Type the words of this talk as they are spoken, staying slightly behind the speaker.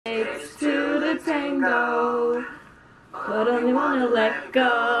go, but only wanna let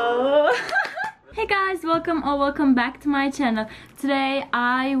go. Hey guys, welcome back to my channel. Today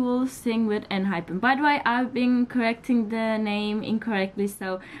I will sing with ENHYPEN. By the way, I've been correcting the name incorrectly,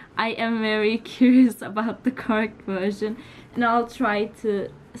 so I am very curious about the correct version, and I'll try to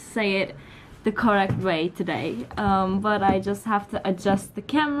say it the correct way today. But I just have to adjust the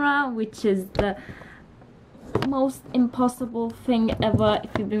camera, which is the most impossible thing ever.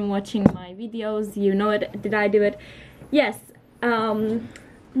 If you've been watching my videos, you know it. Did I do it? Yes.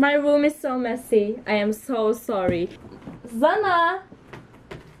 My room is so messy. I am so sorry. Zana!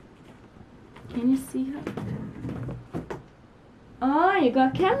 Can you see her? Oh, you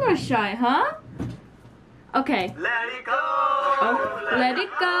got camera shy, huh? Okay. Let it go! Oh, let it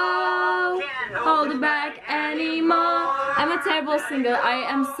go! Hold it back anymore. I'm a terrible singer. I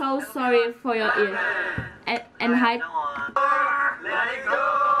am so sorry for your ear. And hype. Let it go!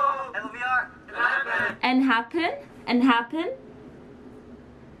 ENHYPEN? ENHYPEN?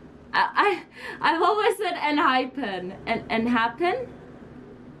 I've always said ENHYPEN. ENHYPEN?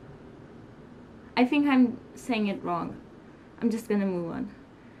 I think I'm saying it wrong. I'm just gonna move on.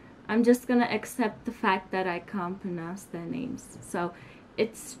 I'm just gonna accept the fact that I can't pronounce their names. So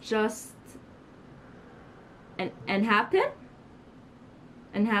it's just ENHYPEN?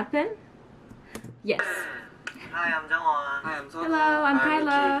 ENHYPEN? Yes. Hi, I'm Jungwon. Hi, I'm Son. Hello, I'm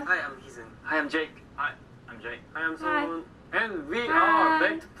Kayla. Hi, I'm Heeseung. Hi, I'm Jake. Hi, I'm Jake. Hi, I'm Hi. Soon. And we Hi. are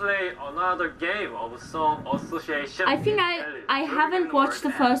back to play another game of Song Association. I think I haven't watched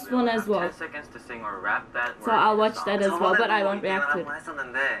the first one as well. 10 seconds to sing or rap that So I'll watch that as well, but I won't react to it.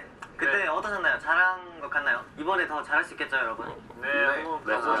 했었는데 그때 어떠셨나요? 잘한 것 같나요? 이번에 더 잘할 수 있겠죠, 여러분? 네,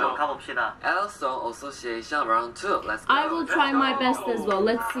 한번 가봅시다. ELLE Song Association Round 2. Let's go. I will try my best as well.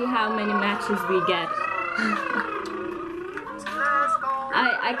 Let's see how many matches we get.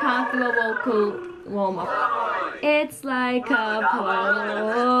 I can't do a vocal warm-up. It's like a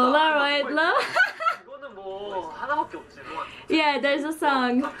Polaroid love. 이거는 뭐 하나밖에 없지. Yeah, there's a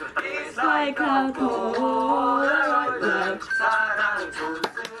song. It's like a Polaroid love.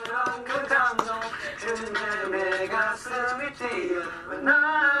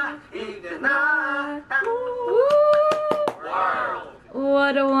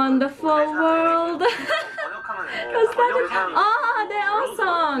 What a wonderful world. Oh, their own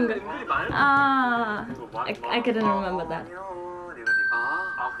song. I couldn't remember that.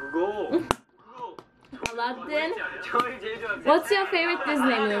 아, 그거. Aladdin. What's your favorite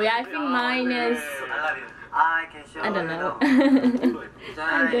Disney movie? I think mine is. I don't know. I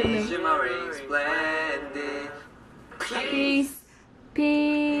don't know. Shimmering, splendid. Peace.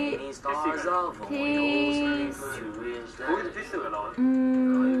 Peace. Stars of Peace. 거기도 피스가 나와.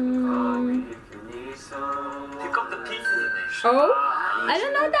 Pick up the pieces. Oh, I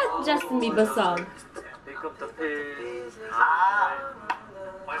don't know that Justin Bieber song. Pick up the pieces.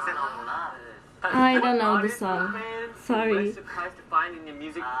 벌써 나오구나. I don't know the song. Sorry.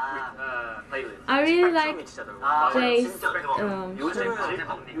 I really like Jay's.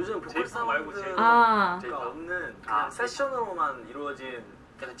 요즘 보컬상 말고 Ah. 없는 세션으로만 이루어진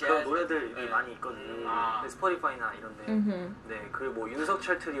그 노래들이 많이 있거든요. 스포티파이나 이런데. 네, 그리고 뭐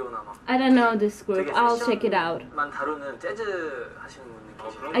윤석철 트리오나 막. I don't know this group. I'll check it out. 만 다루는 재즈 하시는 분들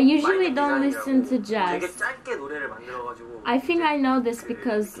계시고. I usually don't listen to jazz. 되게 짧게 노래를 만들어가지고. I think I know this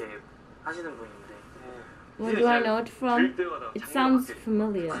because. 하시는 분인데. Where do I know it from? It sounds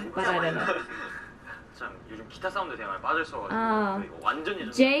familiar, but I don't know. 참 요즘 기타 사운드 되게 많이 빠져있어가지고 아. 완전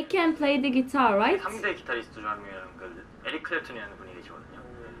예전. Jay can play the guitar, right? 3대 기타리스트 중 한 명이라는 그 에릭 클랩튼이라는 분이 계시거든요.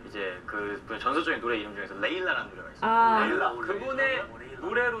 이제 그 전설적인 노래 이름 중에서 레일라라는 노래가 있어요. 아. 레일라. 그분의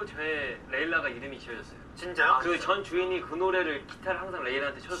노래로 제 레일라가 이름이 지어졌어요. 진짜요? 그 전 주인이 그 노래를 기타를 항상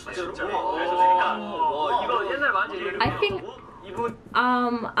레일라한테 쳤어요. 진짜로? 그래서 제가 이거 옛날 많이 I think 이분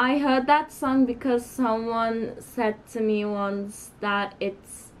I heard that song because someone said to me once that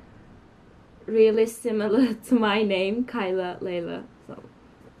it's really similar to my name, Kayla Layla. So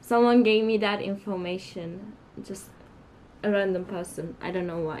someone gave me that information, just a random person. I don't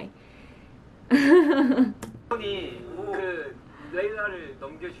know why. 분이 그 레일라를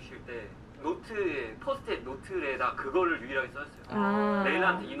넘겨주실 때 노트에 포스트잇 노트에다 그거를 유일하게 써줬어요. 아.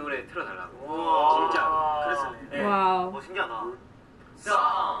 레일라한테 이 노래 틀어달라고. 우와. 진짜 그랬어요. Wow. 신기하다.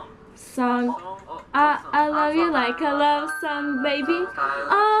 Song. I love you like a love song, baby.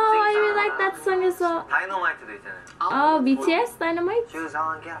 Oh, I really like that song as well. 다이너마이트도 있잖아요. Oh, BTS Dynamite. Shoes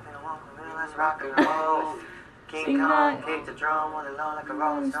on, get up in the walk, let's rock and roll. King Kong, kick the drum on the low like a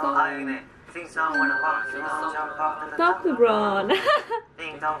rolling stone. 아, 여기네. Sing song when I walk, sing song, jump off in the Talk to Bron.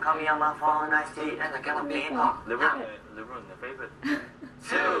 Ding dong, call me on my phone, nice tea, and I got a bean. LeBron, the favorite.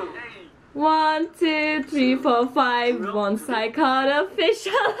 2, 1, 2, 3, 4, 5. Once I caught a fish.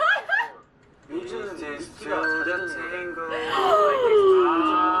 요즘 제 스티가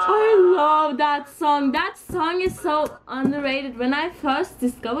I love that song. That song is so underrated. When I first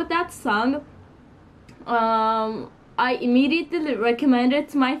discovered that song, I immediately recommended it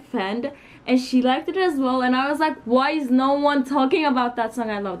to my friend, and she liked it as well. And I was like, why is no one talking about that song?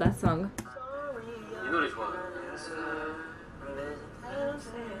 I love that song. 이 노래 좋아요.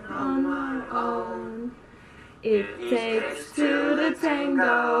 On my own, it takes two to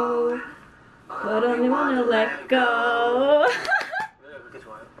tango, but only wanna let go. 그렇게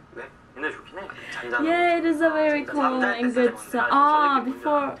좋아요? 네? 이 노래 좋긴 해. 잔잔한. Yeah, it is a very calm and good song. Ah,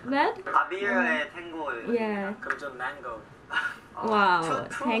 before bed? 아비르의 탱고. Yeah. 그럼 전 망고. Wow.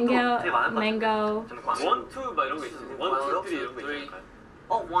 Tango, mango. 저는 원투 막 이런 거 있어요. 원투 쓰리 이런 거 있을까요?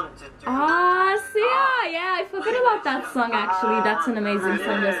 원, 투, 쓰리. Ah, yeah, I forgot about that song actually. That's an amazing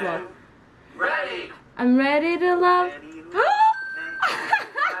song as well. Ready. I'm ready to love.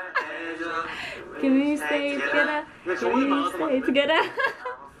 Can we stay together? Can we stay together?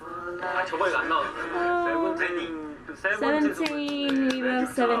 아 저번에 안 나왔어요. 세븐틴. 17, we were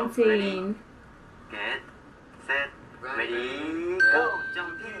 17. Get, set, ready, go.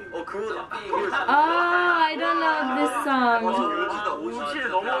 점핑. 그거다. Oh, I don't know this song. 57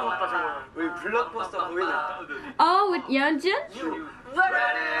 넘어갔다 저거. 우리 블록버스터 거기 됐다. Oh, with Yeonjun?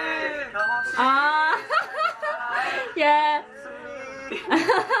 Ready. Ah, yeah.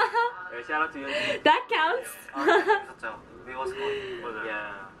 Shout out to you. That counts. 있었죠. We was fun.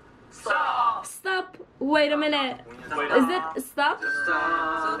 Yeah. Stop. Stop. Wait a minute. Is it stop?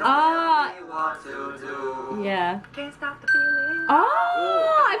 Ah, What to do? yeah. Can't stop the feeling.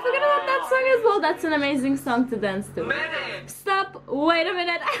 Oh, I forgot about that song as well. That's an amazing song to dance to. Minute. Stop. Wait a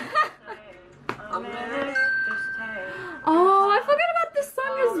minute. A minute. Just take. Oh, I forgot about this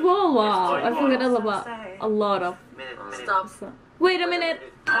song as well. Wow, I forgot about a lot of. Minute. Stop. Wait a minute.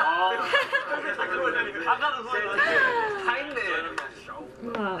 아까도 다 했네.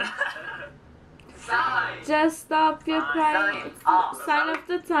 Wow. Just stop your crying. It's the sign of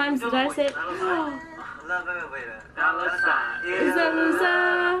the times. Did I say it? Is a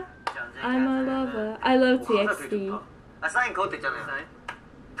loser. I'm a lover. I love TXT. 사인 그것도 있잖아요.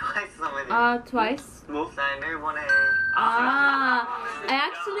 트와이스 선배님. Twice. 사인을 보내. I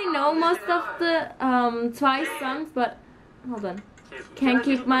actually know most of the Twice songs, but hold on. Can't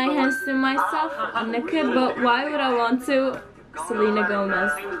keep my hands to myself. I'm naked, but why would I want to? Selena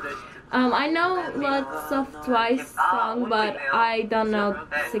Gomez. I know lots of Twice song, but I don't know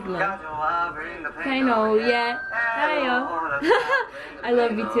Signal. I know, yeah. Hey yo. I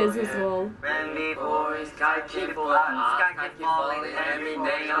love BTS as well. Sky keep falling every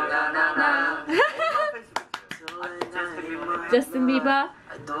day. Na. Justin Bieber.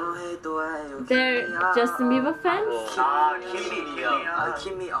 They're Justin Bieber fans?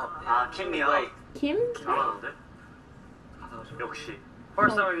 Kim? 역시. Who are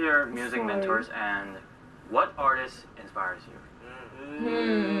some of your music mentors and what artist inspires you?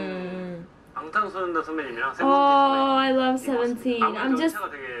 방탄소년단 선배님이랑 Oh, I love 17. I'm just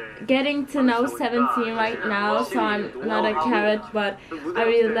getting to know 17 right now, so I'm not a carrot, but I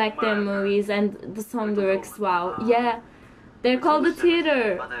really like their movies and the song lyrics. Wow, yeah, they're called the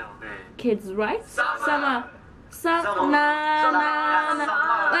theater kids, right? Summer, na na na,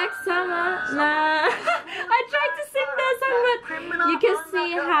 like summer, na. I tried to sing that song, but you can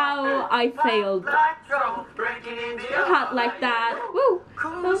see how I failed. Hot like that. Woo!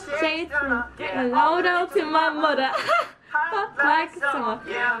 Don't say it. Hello down to my mother. Hot like summer.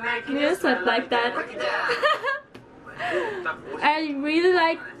 Music like that. I really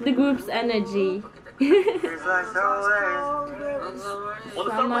like the group's energy.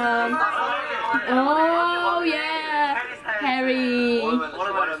 Summer. Oh yeah, Harry.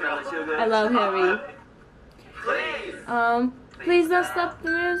 I love Harry. Please don't stop the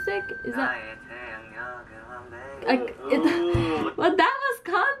music. Is that? Well, that was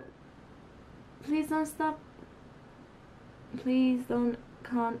Please don't stop. Please don't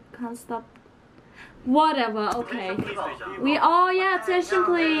can't stop. Whatever. Okay. Yeah, attention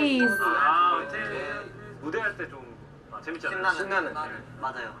please. 무대할 때 좀 재밌잖아요. 신나는.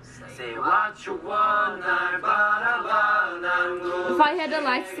 맞아요. Say what you want, 날 바라봐, 난 If I had a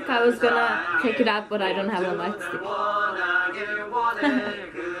light stick, I was gonna take it out, but I don't have a light stick. 원하길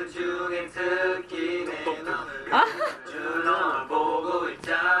원해 그 중에 특히 내 눈을 널 보고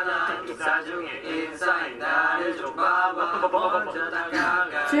있잖아 인사 중에 인사인 나를 좀 봐봐 먼저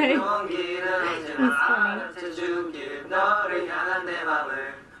다가가 용기를 이제 알아채 주길 너를 향한 내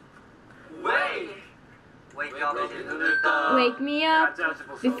맘을 Wake Wake up. Wake me up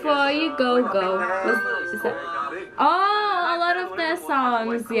before you go go. Is that? Oh, a lot of their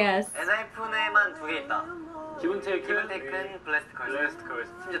songs, yes. 엔하이픈에만 2개 있다. 기분 테이큰, 기분테이큰, 블레스트 걸스. 블레스트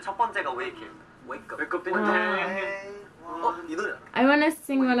걸스. 심지어 첫 번째가 웨이크. Wake up. 웨이크업 아. 빈데. 이 노래. I wanna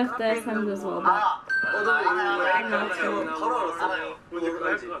sing one of their songs as well. But... 바로 알았어.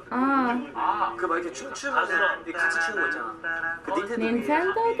 Ah, 그 막 이렇게 춤추면서 같이 추는 거 있잖아. 그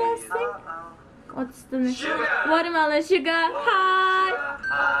Nintendo dancing? What's the name? Watermelon Sugar. Hi.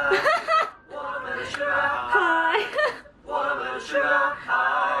 Hi. 워터멜론 슈가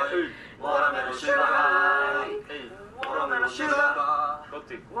하이. 워터멜론 슈가 하이. 워터멜론 슈가.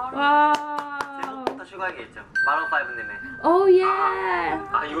 그것도 있고. Wow. 제목부터 슈가하게 있죠. 마룬 5님의. Oh yeah.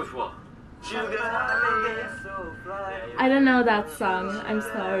 아 이거 좋아. I don't know that song. I'm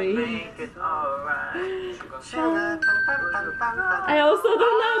sorry. I also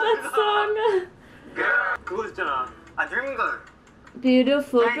don't know that song. 그거 있잖아. 아 드림걸.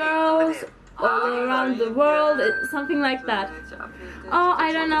 Beautiful girls all around the world. Something like that. Oh,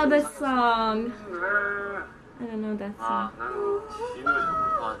 I don't know the song. I don't know that song. 아 나는 이 노래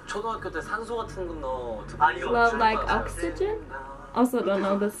좋아. 아, 초등학교 때 산소 같은 거 아 이거. Love like oxygen. Also don't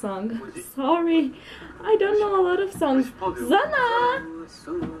know the song. Sorry, I don't know a lot of songs. Zana,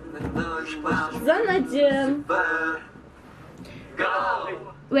 Zana Jim.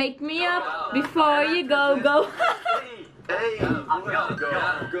 Wake me up before you go go.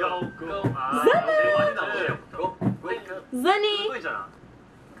 Zani.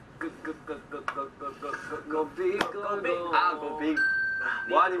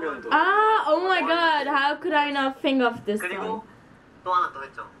 뭐 아니면 또. Ah, oh my God! How could I not think of this 그리고 song? 또 하나 또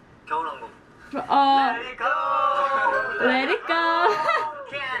했죠. 겨울왕국. Oh, Let it go. let it go.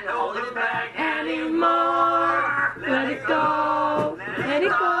 Can't hold it back Anymore. Let it go. Let it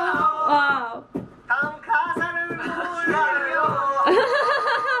go. Wow. 다음 가사를 몰라요.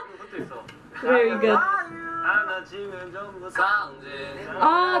 그것도 있어. Very good. 하나 지면 전부 상징.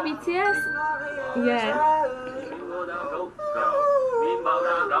 Oh, BTS. Yeah.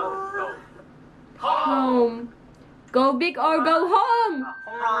 Home. Go big or go home.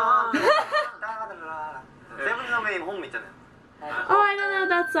 홈런. 세븐틴 선배님 홈 있잖아요. Oh, I don't know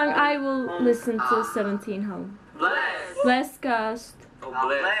that song. I will listen to 17 Home. Bless Ghost.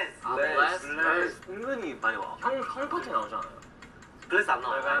 블레스. 은근히 많이 와. 형 파트 나오잖아요. 블레스 안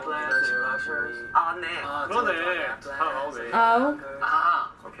나와요. 아 맞네. 그러네. 잘 나오네. Oh,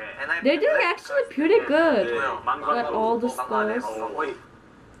 아, 오케이. they're doing actually pretty good. 뭐요? Got all the scores. 어이.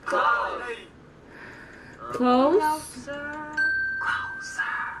 Close.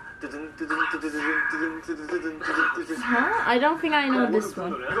 Huh? I don't think I know this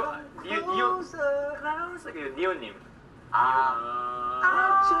one. 니오님.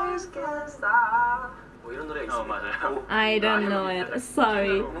 뭐 이런 노래가 있어. 맞아요. I don't know it.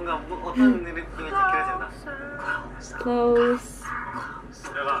 Sorry. 뭔가 어떤 느낌인지 그려진다. Close.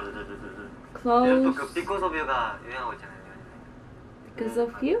 내가 또 Close. 그 Because of You가 유행하고 있잖아요. Because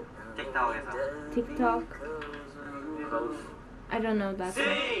of you? 틱톡에서. TikTok. I don't know that.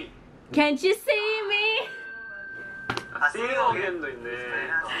 씨. Can't you see me? 아 싱어게인도 있네.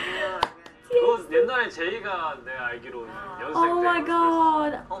 그거 옛날에 제이가 내가 알기로는 연습생 때. Oh my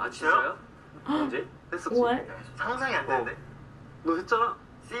god. 아 진짜요? 언제? 했었지. What? 상상이 안 되는데. 너 했잖아.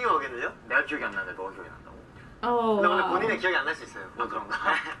 See You Again을요? 내가 기억이 안 나는데 너가 기억이 난다고. Oh. 근데 원래 Wow. 본인의 기억이 안 날 수 있어요. 뭐 그런가?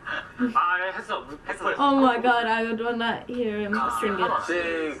 아 했어. 했어. Oh my god, I would wanna hear him sing it.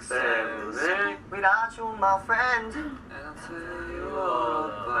 6, 7, 8. Without you, my friend.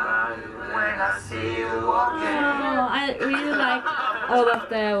 When I see you again. Oh, I really like all of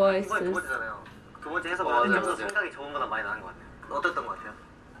their 이번에 두 voices. 번째잖아요. 두 번째 해서 그래서 생각이 좋은 거나 많이 나는 것 같아요. 어땠던 것 같아요?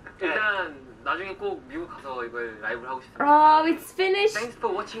 일단 나중에 꼭 미국 가서 이걸 라이브를 하고 싶습니다. Oh, it's finished. Thanks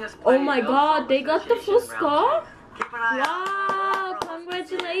for watching us play. Oh my god, they got the full score? Keep an eye Wow, out. More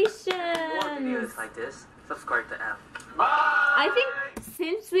congratulations. videos like this. Subscribe to app. I think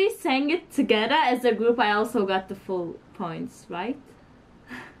since we sang it together as a group, I also got the full points, right?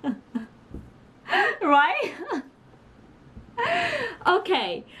 Right?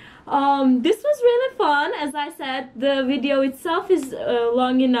 Okay. This was really fun. As I said, the video itself is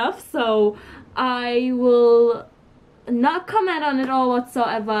long enough, so I will not comment on it all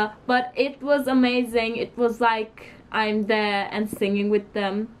whatsoever, but it was amazing. It was like I'm there and singing with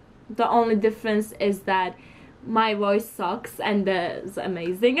them. The only difference is that my voice sucks and theirs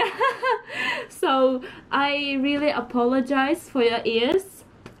amazing. So I really apologize for your ears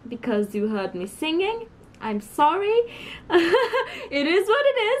because you heard me singing. I'm sorry. It is what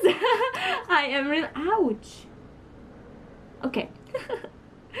it is. I am really ouch. Okay.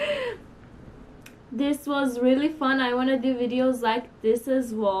 this was really fun. I want to do videos like this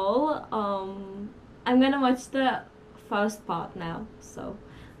as well. I'm gonna watch the first part now, so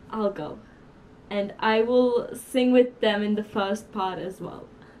I'll go and I will sing with them in the first part as well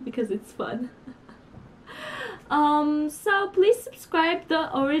because it's fun. So please subscribe.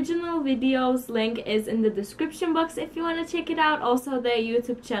 The original videos link is in the description box if you want to check it out. Also their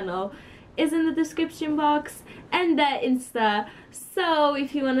YouTube channel is in the description box and their Insta, so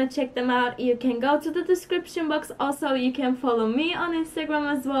if you want to check them out you can go to the description box. Also you can follow me on Instagram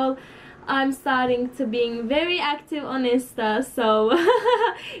as well. I'm starting to being very active on Insta, so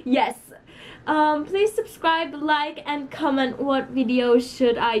yes. Please subscribe, like and comment what video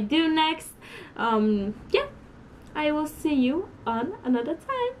should I do next. Yeah, I will see you on another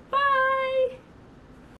time.